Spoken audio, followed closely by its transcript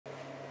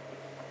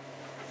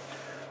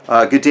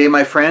Good day,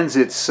 my friends.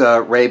 It's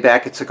Ray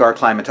back at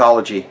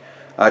CigarClimatology.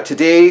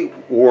 Today,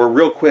 or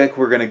real quick,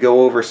 we're going to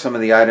go over some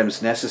of the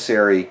items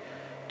necessary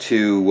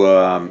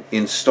to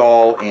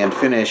install and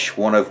finish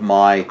one of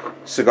my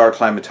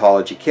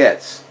CigarClimatology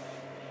kits.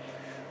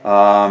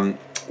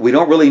 We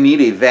don't really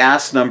need a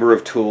vast number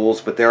of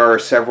tools, but there are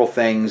several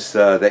things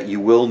that you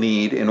will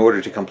need in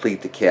order to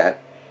complete the kit.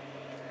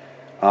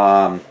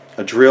 A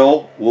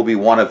drill will be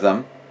one of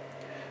them,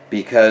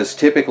 because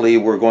typically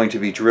we're going to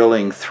be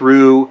drilling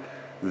through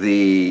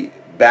the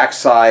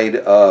backside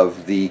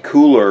of the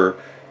cooler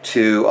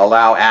to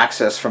allow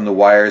access from the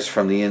wires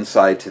from the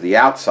inside to the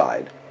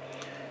outside.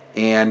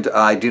 And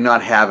I do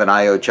not have an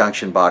I/O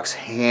junction box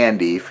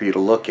handy for you to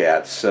look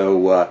at,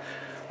 so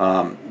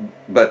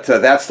but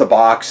that's the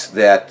box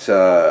that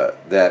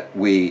that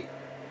we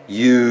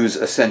use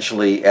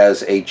essentially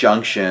as a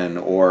junction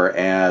or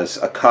as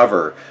a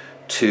cover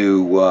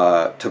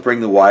to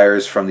bring the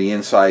wires from the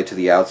inside to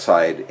the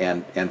outside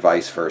and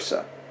vice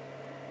versa.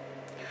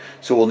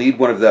 So we'll need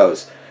one of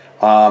those.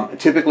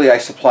 Typically I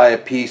supply a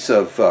piece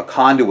of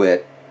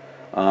conduit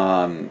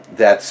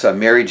that's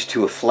married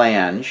to a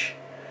flange,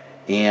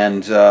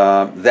 and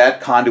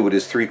that conduit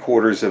is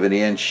 3/4 of an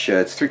inch.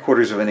 It's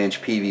 3/4 of an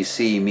inch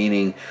PVC,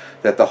 meaning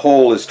that the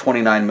hole is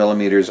 29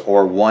 millimeters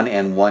or 1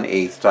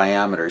 1/8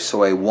 diameter.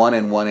 So a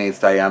 1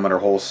 1/8 diameter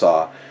hole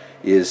saw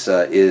is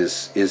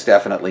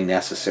definitely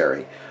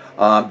necessary.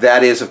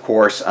 That is, of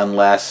course,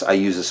 unless I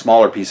use a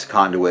smaller piece of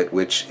conduit,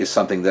 which is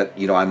something that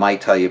I might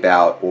tell you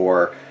about,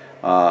 or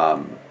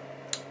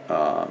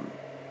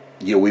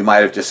we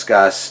might have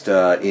discussed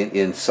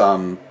in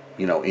some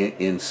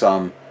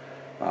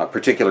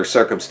particular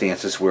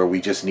circumstances where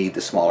we just need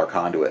the smaller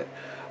conduit.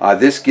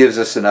 This gives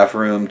us enough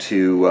room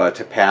to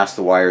pass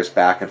the wires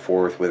back and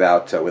forth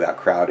without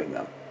crowding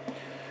them.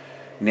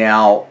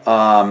 Now,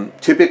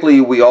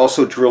 typically we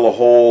also drill a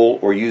hole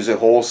or use a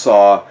hole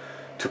saw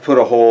to put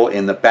a hole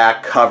in the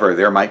back cover.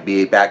 There might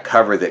be a back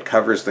cover that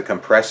covers the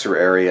compressor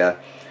area,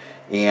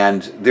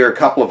 and there are a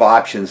couple of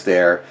options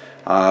there.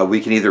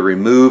 We can either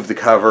remove the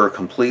cover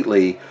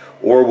completely,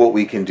 or what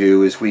we can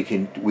do is we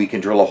can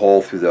drill a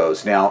hole through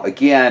those. Now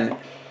again,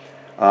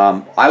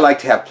 I like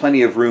to have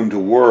plenty of room to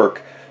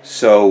work,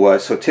 so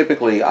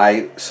typically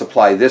I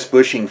supply this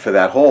bushing for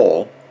that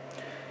hole,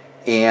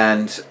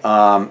 and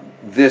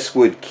this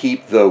would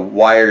keep the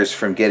wires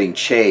from getting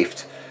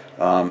chafed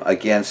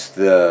against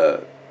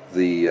the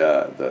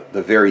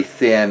very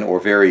thin or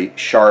very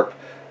sharp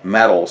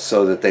metal,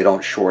 so that they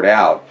don't short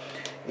out.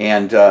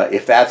 And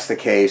if that's the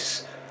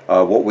case,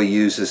 what we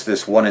use is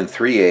this 1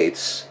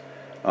 3/8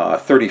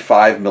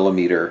 35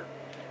 millimeter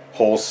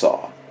hole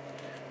saw.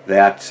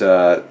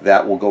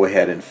 That will go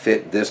ahead and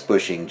fit this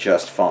bushing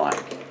just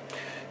fine.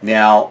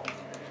 Now,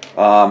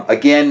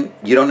 again,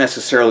 you don't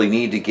necessarily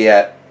need to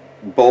get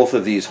both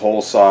of these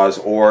hole saws,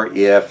 or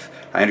if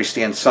I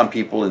understand some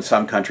people in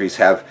some countries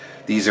have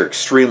these are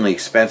extremely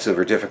expensive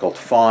or difficult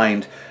to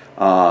find.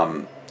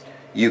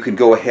 You can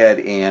go ahead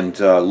and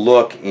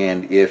look,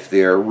 and if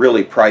they're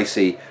really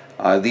pricey,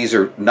 these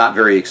are not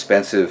very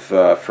expensive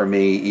for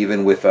me.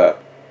 Even with a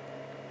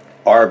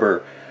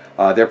arbor,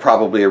 they're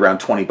probably around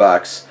 20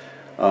 bucks.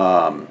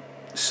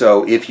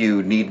 So if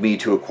you need me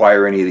to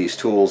acquire any of these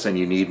tools and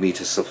you need me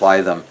to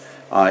supply them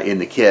in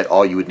the kit,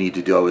 all you would need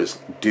to do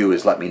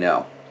is let me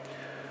know.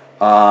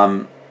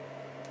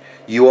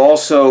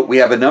 We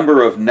have a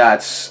number of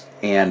nuts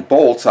and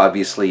bolts,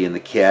 obviously, in the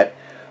kit.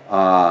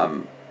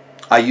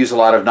 I use a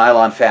lot of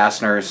nylon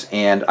fasteners,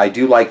 and I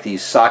do like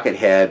these socket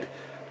head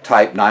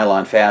type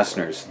nylon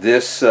fasteners.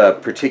 This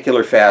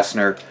particular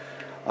fastener,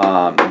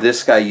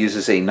 this guy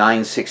uses a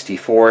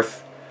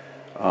 9/64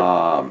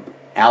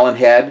 Allen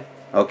head.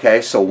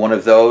 Okay, so one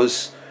of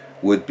those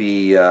would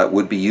be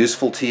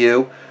useful to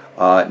you.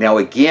 Now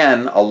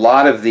again, a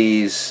lot of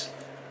these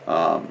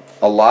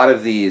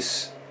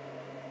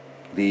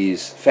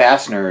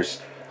fasteners,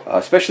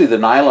 especially the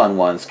nylon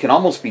ones, can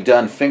almost be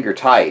done finger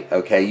tight.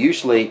 Okay,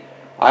 usually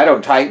I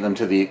don't tighten them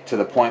to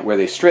the point where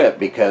they strip,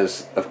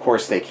 because of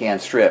course they can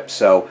strip.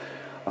 So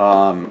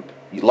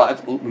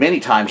many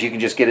times you can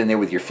just get in there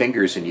with your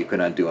fingers and you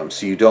can undo them.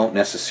 So you don't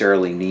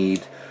necessarily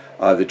need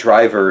the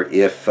driver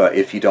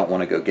if you don't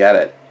want to go get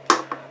it.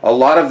 A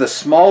lot of the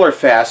smaller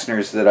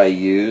fasteners that I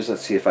use,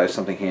 let's see if I have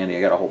something handy.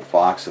 I got a whole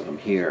box of them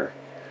here.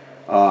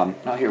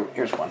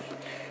 Here's one.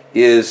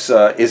 Is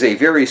a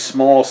very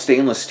small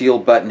stainless steel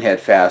button head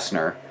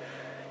fastener,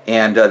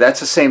 and that's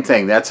the same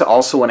thing. That's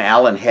also an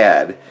Allen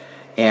head,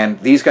 and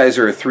these guys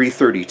are a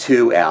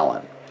 332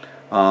 Allen.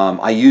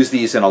 I use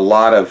these in a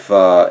lot of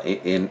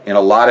in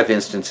a lot of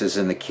instances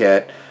in the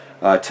kit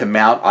to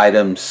mount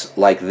items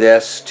like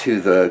this to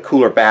the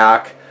cooler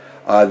back.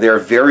 They're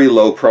very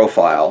low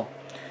profile,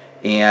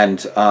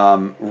 and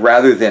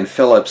rather than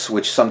Phillips,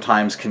 which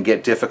sometimes can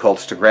get difficult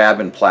to grab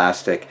in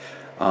plastic,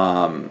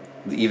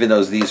 even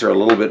though these are a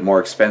little bit more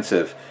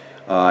expensive,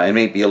 and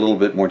may be a little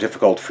bit more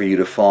difficult for you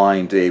to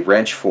find a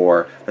wrench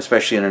for,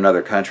 especially in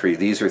another country.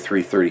 These are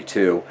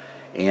 332,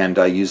 and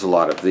I use a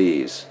lot of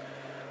these.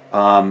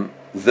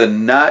 The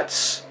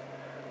nuts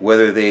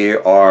whether they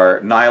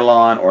are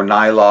nylon or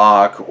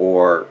nylock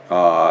or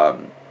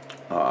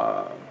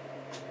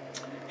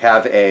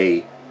have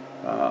a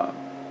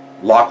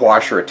lock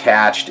washer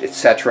attached,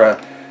 etc.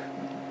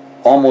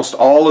 Almost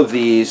all of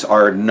these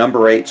are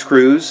number 8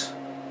 screws,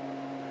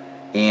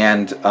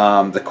 and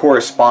the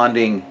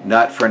corresponding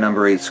nut for a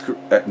number 8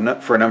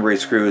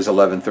 screw is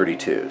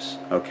 1132s.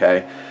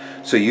 Okay,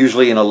 so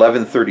usually an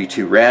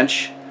 1132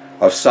 wrench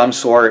of some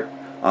sort,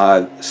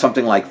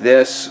 something like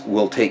this,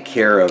 will take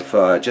care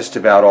of just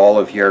about all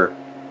of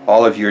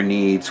your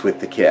needs with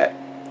the kit.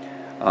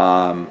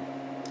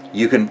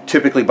 You can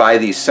typically buy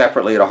these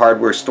separately at a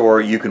hardware store.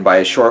 You can buy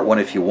a short one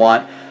if you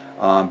want,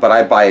 but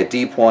I buy a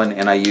deep one,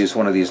 and I use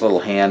one of these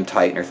little hand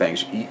tightener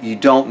things. You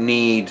don't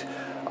need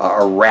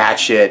a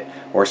ratchet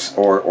or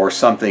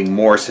something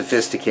more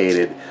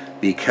sophisticated,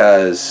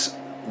 because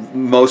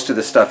most of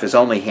the stuff is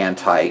only hand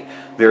tight.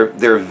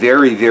 They're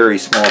very, very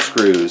small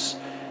screws,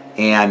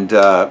 and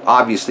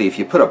obviously if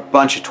you put a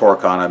bunch of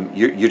torque on them,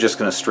 you're just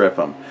going to strip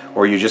them,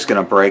 or you're just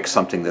going to break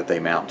something that they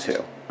mount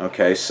to.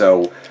 Okay,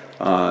 so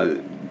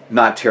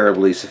not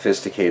terribly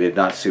sophisticated,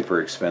 not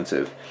super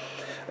expensive.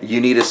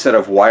 You need a set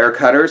of wire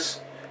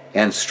cutters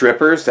and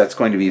strippers. That's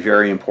going to be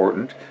very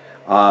important.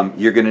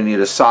 You're going to need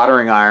a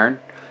soldering iron,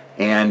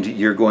 and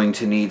you're going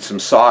to need some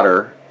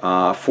solder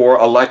for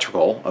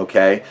electrical.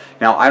 Okay,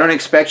 now I don't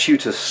expect you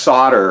to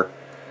solder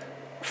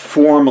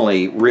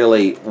formally,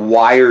 really,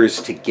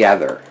 wires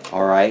together.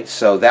 All right,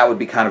 so that would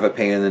be kind of a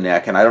pain in the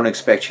neck, and I don't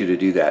expect you to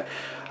do that.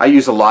 I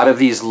use a lot of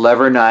these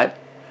lever nut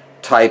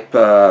type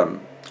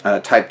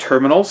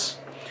terminals,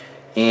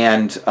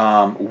 and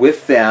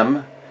with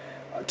them,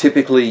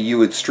 typically you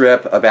would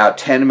strip about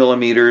 10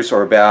 millimeters,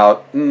 or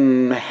about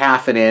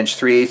half an inch,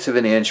 3/8 of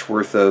an inch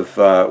worth of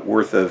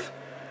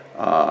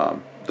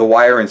the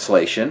wire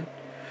insulation.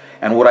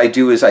 And what I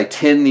do is I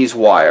tin these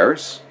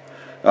wires.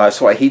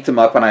 So I heat them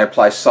up and I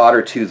apply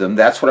solder to them.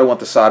 That's what I want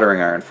the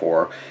soldering iron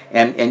for.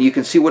 And you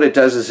can see what it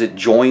does is it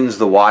joins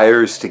the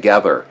wires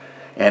together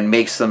and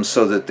makes them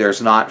so that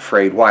there's not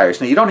frayed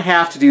wires. Now, you don't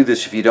have to do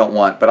this if you don't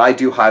want, but I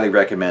do highly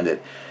recommend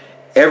it.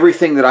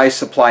 Everything that I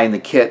supply in the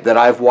kit that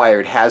I've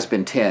wired has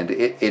been tinned.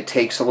 It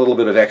takes a little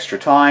bit of extra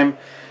time,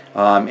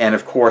 and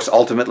of course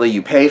ultimately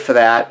you pay for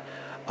that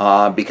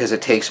because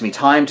it takes me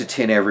time to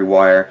tin every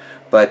wire.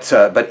 But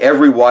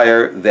every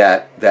wire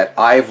that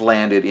I've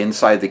landed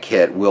inside the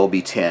kit will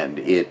be tinned.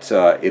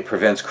 It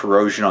prevents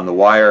corrosion on the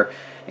wire,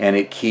 and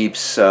it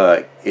keeps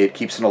an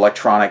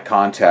electronic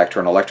contact or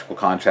an electrical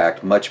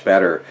contact much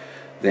better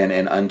than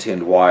an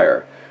untinned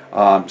wire.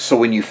 So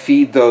when you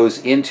feed those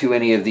into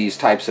any of these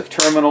types of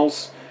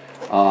terminals,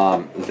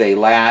 they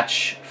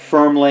latch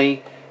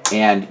firmly,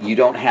 and you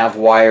don't have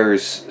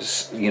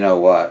wires,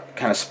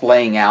 kind of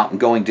splaying out and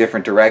going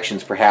different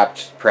directions,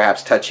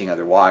 perhaps touching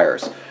other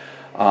wires.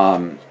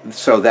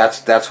 So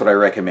that's what I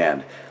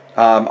recommend.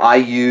 I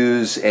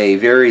use a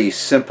very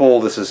simple,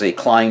 this is a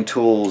Klein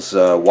Tools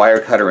wire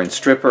cutter and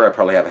stripper. I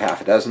probably have a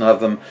half a dozen of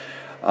them,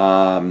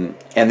 and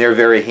they're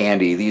very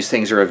handy. These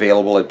things are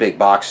available at big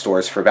box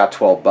stores for about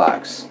 12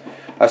 bucks.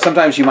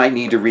 Sometimes you might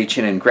need to reach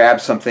in and grab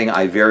something.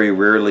 I very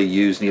rarely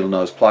use needle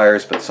nose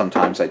pliers, but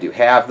sometimes I do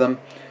have them.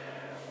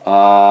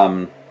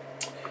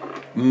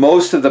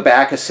 Most of the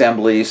back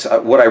assemblies,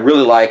 what I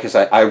really like is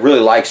I really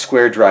like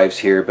square drives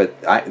here,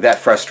 but that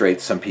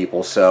frustrates some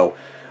people. So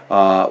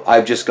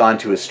I've just gone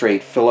to a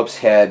straight Phillips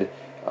head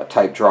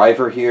type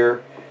driver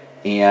here,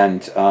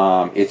 and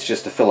it's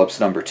just a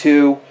Phillips number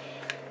 2.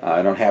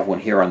 I don't have one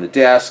here on the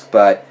desk,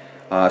 but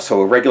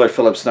so a regular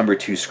Phillips number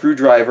 2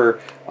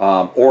 screwdriver,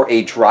 or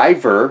a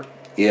driver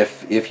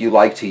if you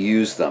like to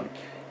use them.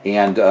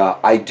 And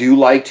I do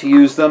like to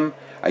use them.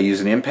 I use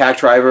an impact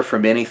driver for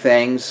many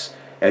things,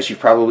 as you've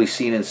probably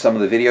seen in some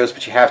of the videos,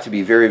 but you have to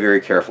be very, very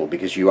careful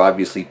because you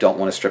obviously don't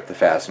want to strip the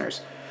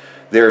fasteners.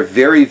 They're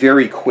very,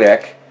 very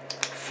quick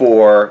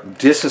for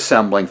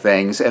disassembling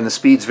things, and the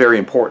speed's very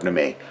important to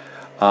me.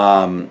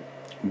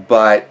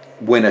 But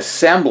when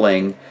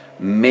assembling,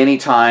 many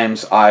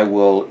times I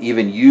will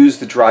even use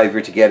the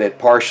driver to get it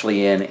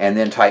partially in and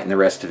then tighten the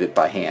rest of it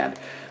by hand.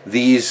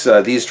 These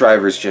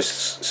drivers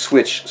just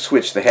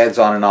switch the heads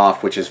on and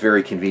off, which is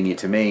very convenient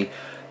to me.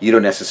 You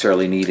don't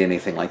necessarily need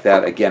anything like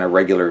that. Again, a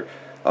regular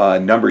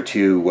number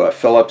 2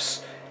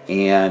 Phillips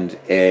and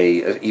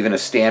even a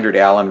standard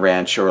Allen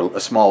wrench or a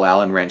small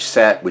Allen wrench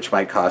set, which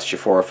might cost you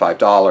 $4 or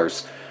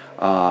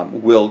 $5,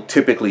 will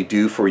typically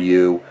do for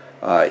you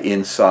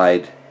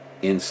inside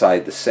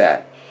the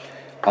set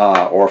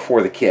or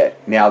for the kit.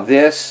 Now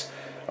these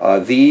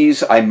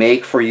I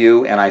make for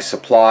you and I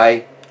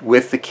supply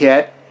with the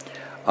kit.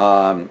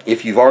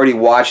 If you've already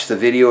watched the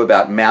video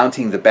about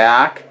mounting the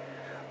back,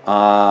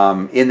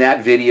 in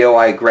that video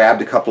I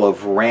grabbed a couple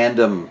of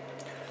random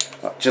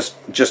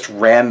just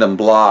random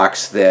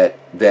blocks that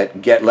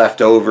get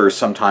left over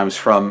sometimes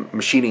from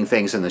machining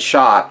things in the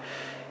shop,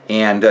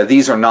 and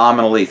these are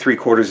nominally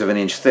 3/4 of an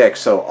inch thick,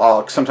 so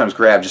I'll sometimes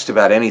grab just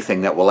about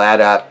anything that will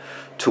add up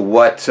to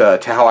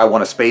how I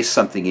want to space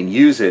something and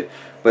use it.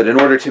 But in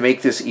order to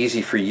make this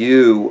easy for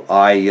you,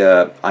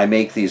 I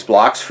make these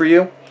blocks for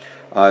you.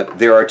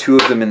 There are 2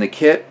 of them in the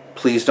kit.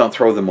 Please don't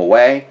throw them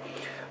away.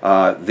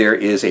 There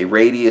is a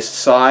radius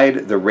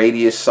side. The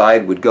radius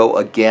side would go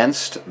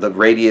against the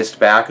radius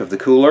back of the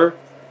cooler,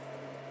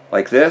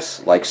 like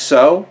this, like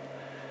so.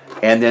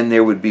 And then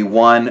there would be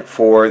one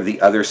for the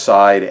other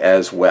side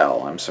as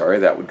well. I'm sorry,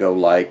 that would go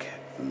like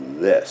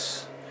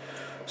this.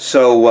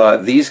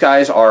 So these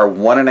guys are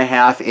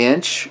 1.5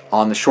 inch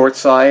on the short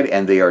side,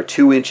 and they are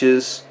 2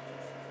 inches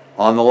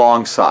on the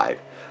long side.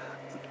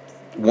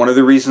 One of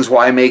the reasons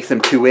why I make them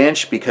 2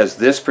 inch, because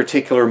this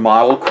particular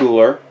model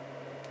cooler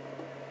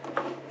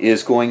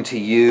is going to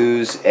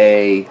use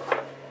a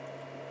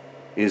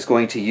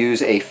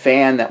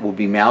fan that will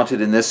be mounted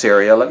in this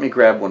area. Let me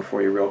grab one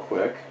for you real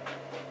quick.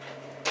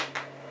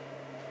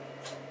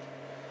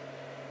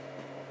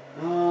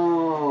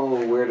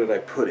 Oh, where did I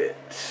put it?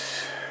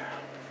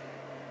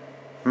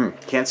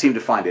 Can't seem to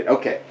find it.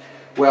 Okay.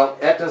 Well,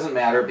 that doesn't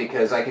matter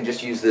because I can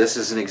just use this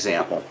as an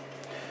example.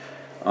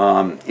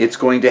 It's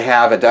going to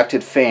have a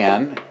ducted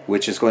fan,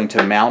 which is going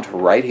to mount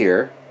right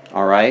here,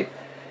 all right,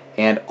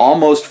 and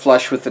almost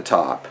flush with the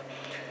top.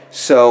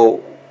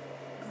 So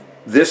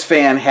this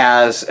fan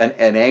has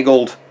an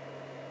angled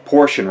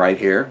portion right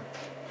here.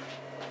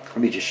 Let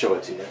me just show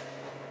it to you.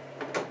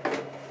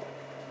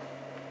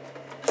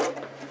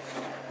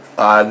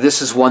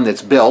 This is one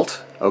that's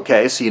built,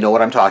 okay, so you know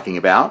what I'm talking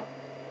about.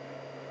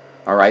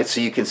 All right, so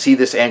you can see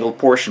this angled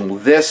portion. Well,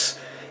 this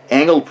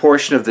angled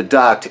portion of the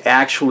duct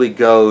actually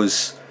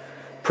goes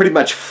pretty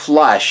much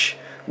flush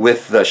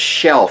with the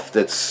shelf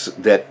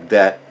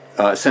that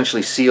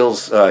essentially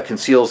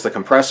conceals the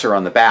compressor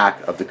on the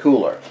back of the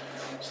cooler.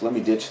 So let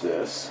me ditch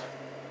this.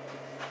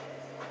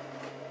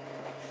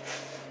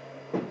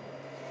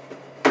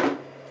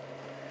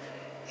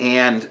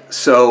 And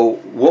so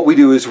what we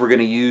do is we're going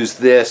to use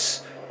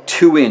this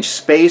 2-inch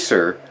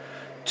spacer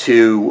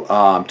to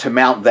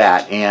mount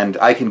that, and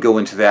I can go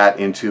into that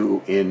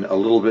in a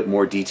little bit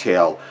more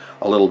detail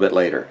a little bit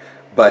later.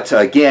 But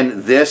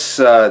again, this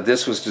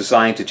was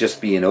designed to just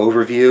be an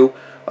overview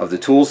of the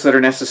tools that are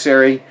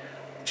necessary.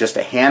 Just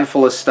a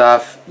handful of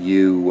stuff.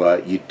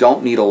 You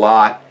don't need a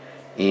lot,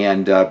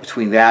 and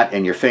between that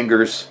and your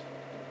fingers,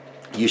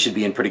 you should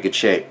be in pretty good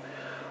shape.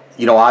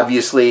 You know,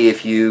 obviously,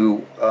 if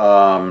you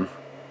have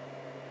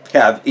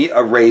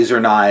a razor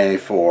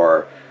knife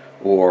or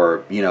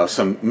you know,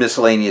 some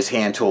miscellaneous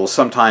hand tools,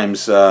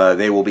 sometimes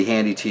they will be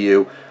handy to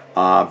you,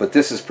 but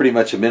this is pretty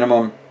much a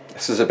minimum.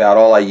 This is about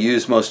all I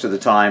use most of the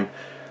time,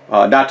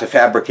 not to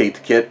fabricate the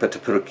kit, but to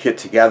put a kit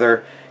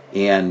together,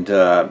 and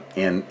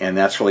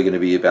that's really going to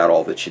be about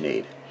all that you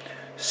need.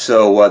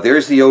 So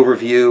there's the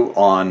overview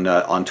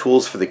on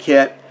tools for the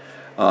kit.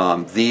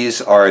 These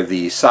are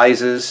the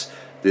sizes.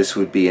 This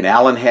would be an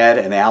Allen head,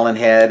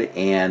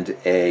 and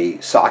a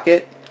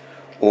socket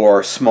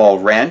or small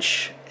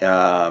wrench.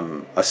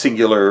 A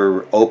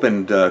singular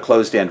opened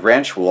closed end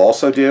wrench will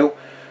also do.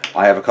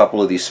 I have a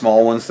couple of these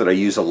small ones that I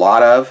use a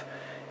lot of,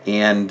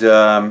 and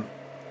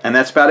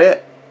that's about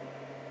it.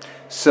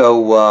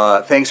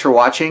 So thanks for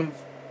watching.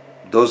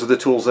 Those are the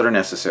tools that are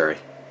necessary.